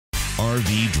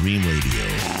RV Dream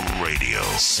Radio. Radio.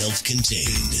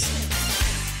 Self-contained.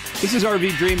 This is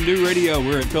RV Dream New Radio.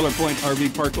 We're at Pillar Point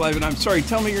RV Park Live, and I'm sorry,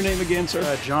 tell me your name again,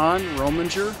 sir. John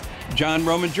Rominger. John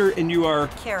Rominger, and you are?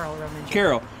 Carol Rominger.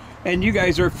 Carol. And you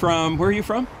guys are from, where are you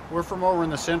from? We're from over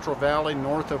in the Central Valley,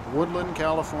 north of Woodland,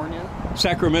 California.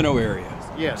 Sacramento area.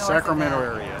 Yes, North Sacramento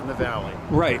area in the valley.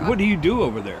 Right. What do you do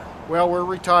over there? Well, we're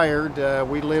retired.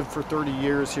 We lived for 30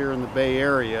 years here in the Bay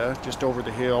Area, just over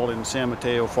the hill in San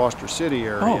Mateo, Foster City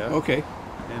area. Oh, okay.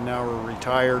 And now we're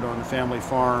retired on the family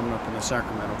farm up in the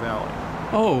Sacramento Valley.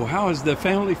 Oh, how is the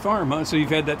family farm, huh? So you've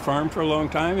had that farm for a long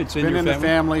time? It's in Been your in family? the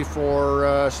family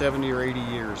for 70 or 80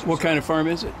 years. What kind of farm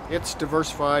is it? It's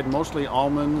diversified, mostly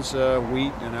almonds,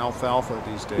 wheat, and alfalfa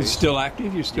these days. It's still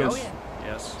active? You still? Oh, yeah.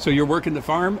 Yes. So you're working the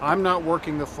farm? I'm not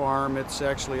working the farm. It's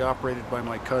actually operated by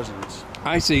my cousins.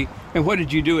 I see. And what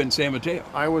did you do in San Mateo?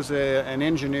 I was an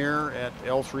engineer at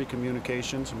L3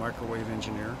 Communications, a microwave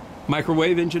engineer.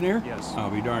 Microwave engineer? Yes.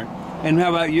 I'll be darned. And how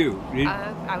about you?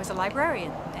 I was a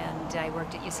librarian, and I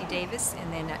worked at UC Davis,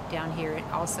 and then down here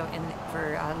also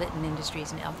for Litton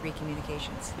Industries and L3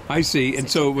 Communications. I see. And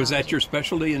so was that Technology. your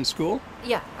specialty in school?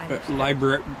 Yeah.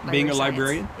 Being a science,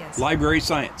 librarian? yes. Library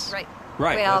science. Right.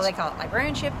 Right. Well, they call it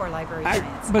librarianship or library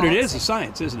science. But all it the is a same.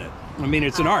 science, isn't it? I mean,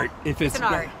 it's an art. If It's an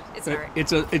art. It's an art.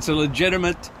 It's a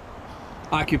legitimate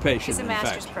occupation. It's a in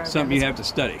master's fact. program. Something you It's have to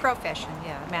study. Profession,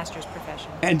 yeah, master's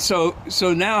profession. And so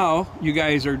now you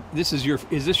guys are. Is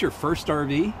this your first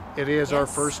RV? It is our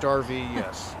Yes. first RV,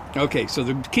 yes. Okay. So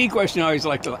the key question I always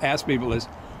like to ask people is,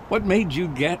 what made you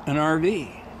get an RV?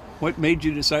 What made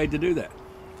you decide to do that?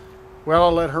 Well,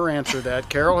 I'll let her answer that.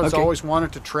 Carol has Okay. always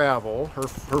wanted to travel.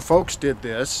 Her folks did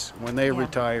this when they Yeah.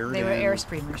 retired. They were and- air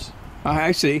streamers.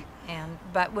 I see.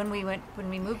 But when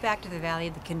we moved back to the valley,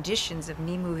 the conditions of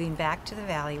me moving back to the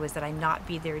valley was that I not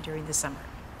be there during the summer.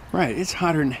 Right. It's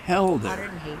hotter than hell there. Hotter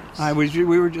than Hades.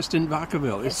 We were just in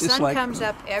Vacaville. The It's just sun like comes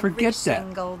up every forget that.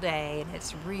 single day, and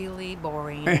it's really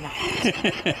boring. And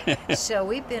hot. So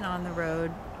we've been on the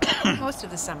road most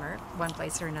of the summer, one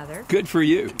place or another. Good for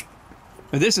you.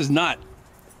 But this is not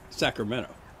Sacramento.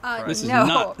 This is no.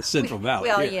 not the Central Valley.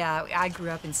 Well, here. yeah, I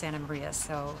grew up in Santa Maria,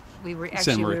 so we were in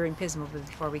Pismo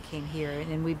before we came here,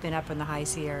 and then we've been up in the high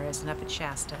Sierras and up at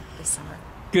Shasta this summer.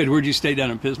 Good. Where'd you stay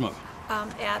down in Pismo?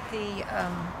 At the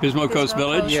Pismo Coast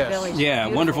Village? Yes. Yeah,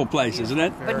 Beautiful, wonderful place, isn't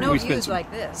it? But no We spent views some-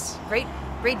 like this. Great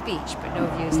beach, but no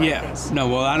views like Yeah. this. No,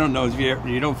 well, I don't know if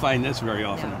you don't find this very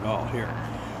often No. at all here.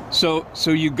 So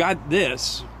you got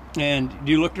this, and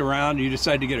you looked around. You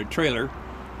decided to get a trailer.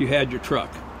 You had your truck.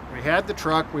 We had the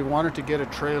truck. We wanted to get a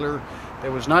trailer that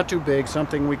was not too big,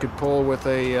 something we could pull with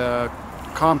a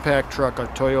compact truck, a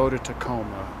Toyota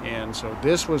Tacoma. And so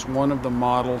this was one of the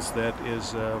models that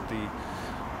is the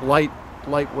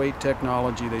lightweight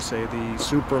technology. They say the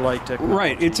super light technology.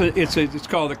 Right. It's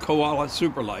called a Koala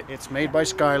Superlight. It's made by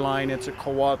Skyline. It's a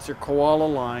Koala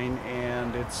line,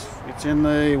 and it's in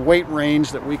the weight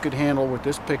range that we could handle with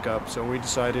this pickup. So we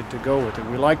decided to go with it.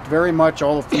 We liked very much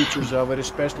all the features of it,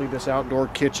 especially this outdoor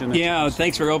kitchen. that you Yeah. can see.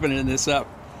 Thanks for opening this up,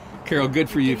 Carol. Good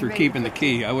for you for keeping the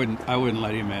key. I wouldn't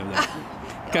let him have that.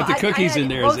 Got the cookies in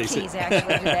there, as they both say. keys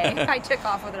actually today. I took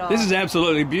off with it all. This is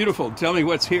absolutely beautiful. Tell me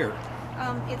what's here.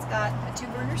 It's got a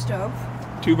 2-burner stove.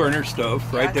 2-burner stove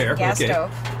right Yeah, there. gas okay.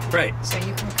 stove. Right. So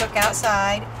you can cook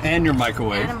outside, And your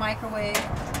microwave. and a microwave,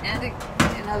 and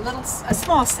a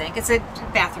small sink. It's a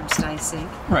bathroom-style sink,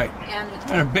 Right. and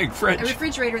And a big a fridge.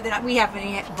 refrigerator that we haven't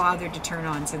yet bothered to turn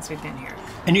on since we've been here.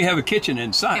 And you have a kitchen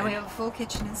inside. And we have a full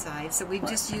kitchen inside. So we've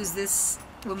just used this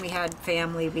when we had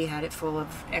family. We had it full of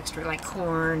extra, like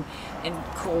corn and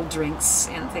cold drinks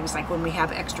and things like when we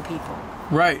have extra people.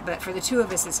 Right. But for the two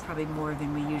of us, it's probably more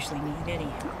than we usually need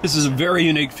anyhow. This is a very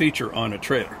unique feature on a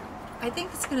trailer. I think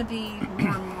it's going to be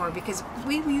more and more because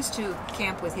we used to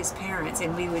camp with his parents,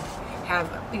 and we would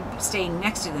be staying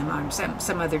next to them on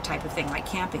some other type of thing like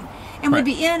camping, and Right.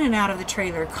 we'd be in and out of the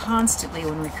trailer constantly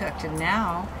when we cooked. And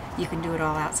now you can do it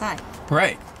all outside.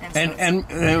 Right. And And,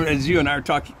 so and as you and I were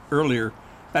talking earlier,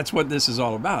 that's what this is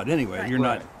all about anyway. Right. You're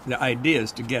not, Right. the idea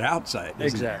is to get outside. isn't it?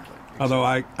 Exactly. Although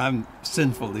I'm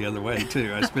sinful the other way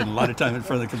too. I spend a lot of time in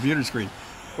front of the computer screen.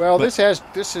 Well, But-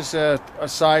 this is a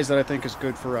size that I think is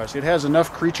good for us. It has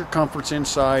enough creature comforts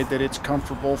inside that it's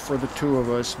comfortable for the two of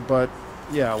us. But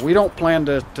yeah, we don't plan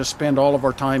to spend all of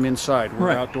our time inside. We're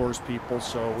Right. outdoors people,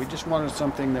 so we just wanted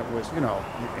something that was,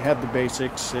 had the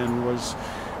basics and was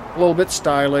a little bit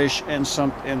stylish and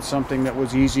something that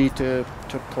was easy to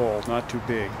pull, not too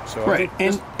big. So I Right.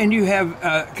 think And you have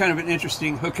kind of an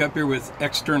interesting hookup here with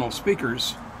external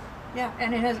speakers Yeah,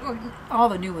 and it has all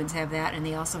the new ones have that, and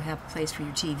they also have a place for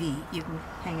your TV. You can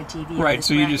hang a TV. Right. On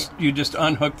So you just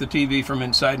unhook the TV from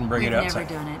inside and bring We've it outside.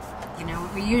 never done it. You know,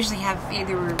 we usually have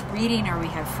either we're reading or we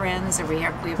have friends or we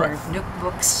have Right. our Nook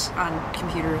books on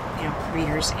computer,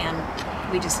 readers,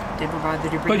 and we just never bother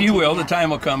to bring. But a you TV will. out. The time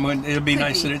will come when it'll be Could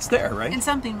nice be. that it's there, right? And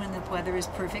something when the weather is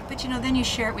perfect. But then you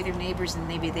share it with your neighbors, and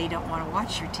maybe they don't want to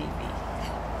watch your TV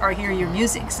or hear your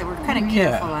music. So we're kind of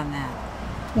Yeah. careful on that.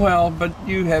 Well, but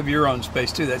you have your own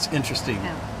space too. That's interesting.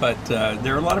 Yeah. But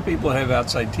there are a lot of people who have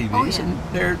outside TVs, Oh, yeah.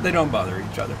 and they don't bother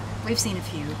each other. We've seen a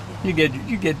few. You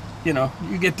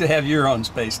get to have your own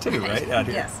space too, right? Out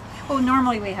here. Yes. Well,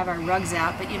 normally we have our rugs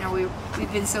out, but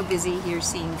we've been so busy here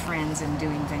seeing friends and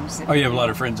doing things. That Oh, you have a lot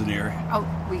of friends in the area. Oh,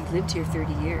 we lived here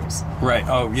 30 years. Right.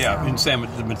 Oh, yeah, So- in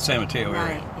the San Mateo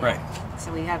area. Yeah. Right.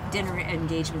 So we have dinner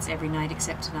engagements every night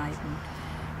except tonight,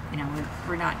 and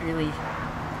we're not really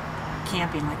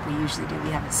camping like we usually do. We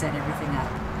haven't set everything up.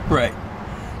 Right.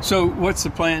 So what's the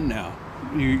plan now?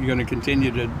 You're going to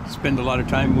continue to spend a lot of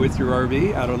time with your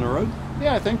RV out on the road?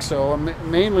 Yeah, I think so.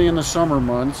 Mainly in the summer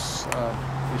months.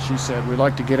 As she said, we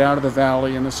like to get out of the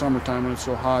valley in the summertime when it's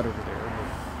so hot over there.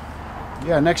 But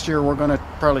yeah, next year we're going to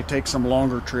probably take some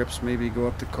longer trips, maybe go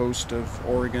up the coast of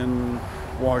Oregon,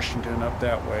 Washington, up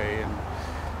that way.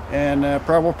 And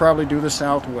we'll probably do the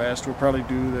Southwest. We'll probably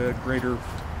do the greater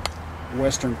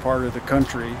western part of the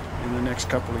country in the next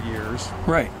couple of years.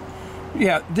 Right.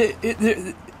 Yeah.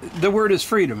 The word is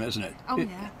freedom, isn't it? Oh,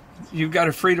 yeah. You've got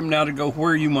a freedom now to go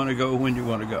where you want to go, when you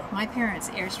want to go. My parents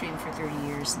airstreamed for 30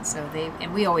 years, and so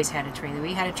we always had a trailer.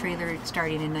 We had a trailer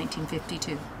starting in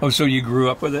 1952. Oh, so you grew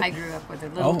up with it? I grew up with a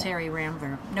little Oh. Terry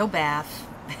Rambler, no bath,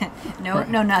 Right.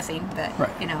 no nothing, but Right.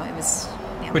 it was.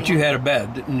 But you had a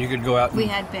bed, and you could go out and... We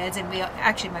had beds, and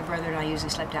my brother and I usually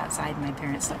slept outside, and my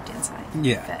parents slept inside.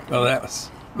 Yeah. But Well, that was...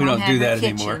 We Mom don't do had that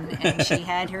her kitchen, anymore. And she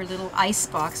had her little ice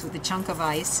box with a chunk of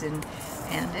ice, and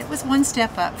it was one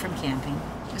step up from camping.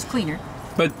 It was cleaner.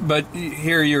 But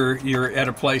here you're at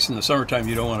a place in the summertime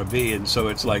you don't want to be, and so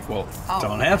it's like, well, Oh,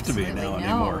 don't have to be absolutely. now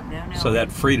anymore. No. So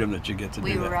that freedom that you get to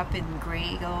We do were that. up in Grey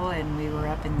Eagle, and we were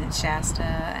up in the Shasta,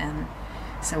 and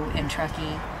Truckee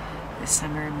this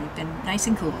summer, and we've been nice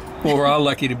and cool. Well, we're all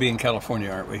lucky to be in California,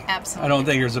 aren't we? Absolutely. I don't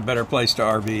think there's a better place to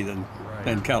RV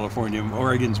than California.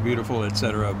 Oregon's beautiful,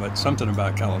 etc., but something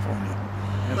about California.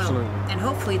 Absolutely. Well, and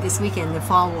hopefully this weekend the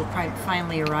fall will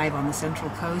finally arrive on the Central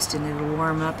Coast, and it'll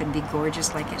warm up and be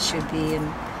gorgeous like it should be. And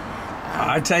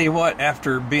I tell you what,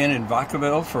 after being in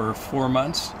Vacaville for 4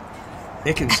 months,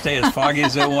 it can stay as foggy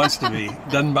as it wants to be.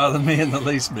 Doesn't bother me in the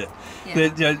least bit.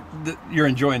 Yeah. You're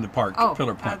enjoying the park, oh,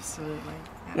 Pillar Park. absolutely.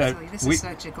 This we- is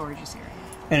such a gorgeous area.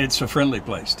 And it's a friendly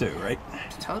place too, right?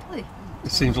 Totally.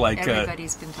 It seems like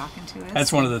Everybody's been talking to us.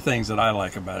 that's one of the things that I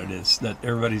like about it is that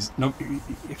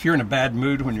if you're in a bad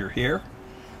mood when you're here,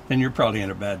 then you're probably in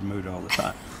a bad mood all the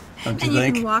time. Don't you And you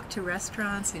think? can walk to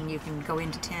restaurants, and you can go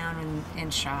into town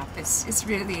and shop. It's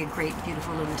really a great,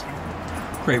 beautiful little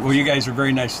town. Great. Well, you guys are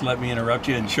very nice to let me interrupt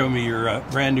you and show me your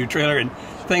brand new trailer. And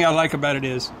the thing I like about it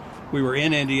is we were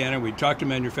in Indiana, we talked to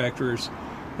manufacturers,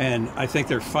 and I think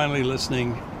they're finally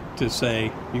listening to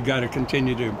say, you got to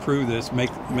continue to improve this, make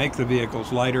the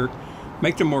vehicles lighter,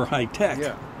 make them more high tech.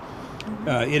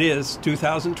 Yeah. It is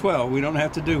 2012. We don't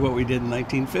have to do what we did in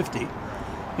 1950,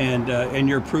 and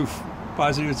you're proof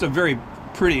positive. It's a very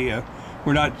pretty.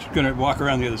 We're not going to walk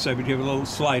around the other side, but you have a little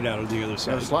slide out on the other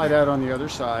side. Slide out on the other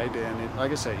side, and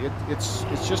like I say, it's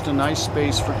just a nice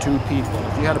space for two people.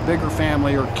 If you had a bigger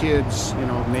family or kids,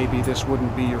 maybe this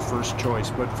wouldn't be your first choice.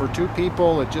 But for two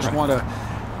people that just Right. want a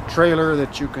trailer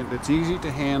that's easy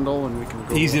to handle, and we can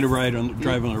go Easy to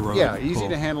drive on the road. Yeah, easy Cool.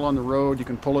 to handle on the road. You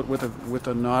can pull it with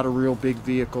a not a real big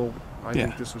vehicle. I Yeah.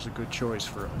 think this was a good choice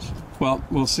for us. Well,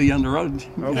 we'll see you on the road.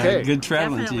 Okay. Good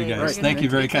traveling to you Definitely. guys. We're Thank you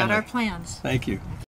very We've got kindly. our plans. Thank you.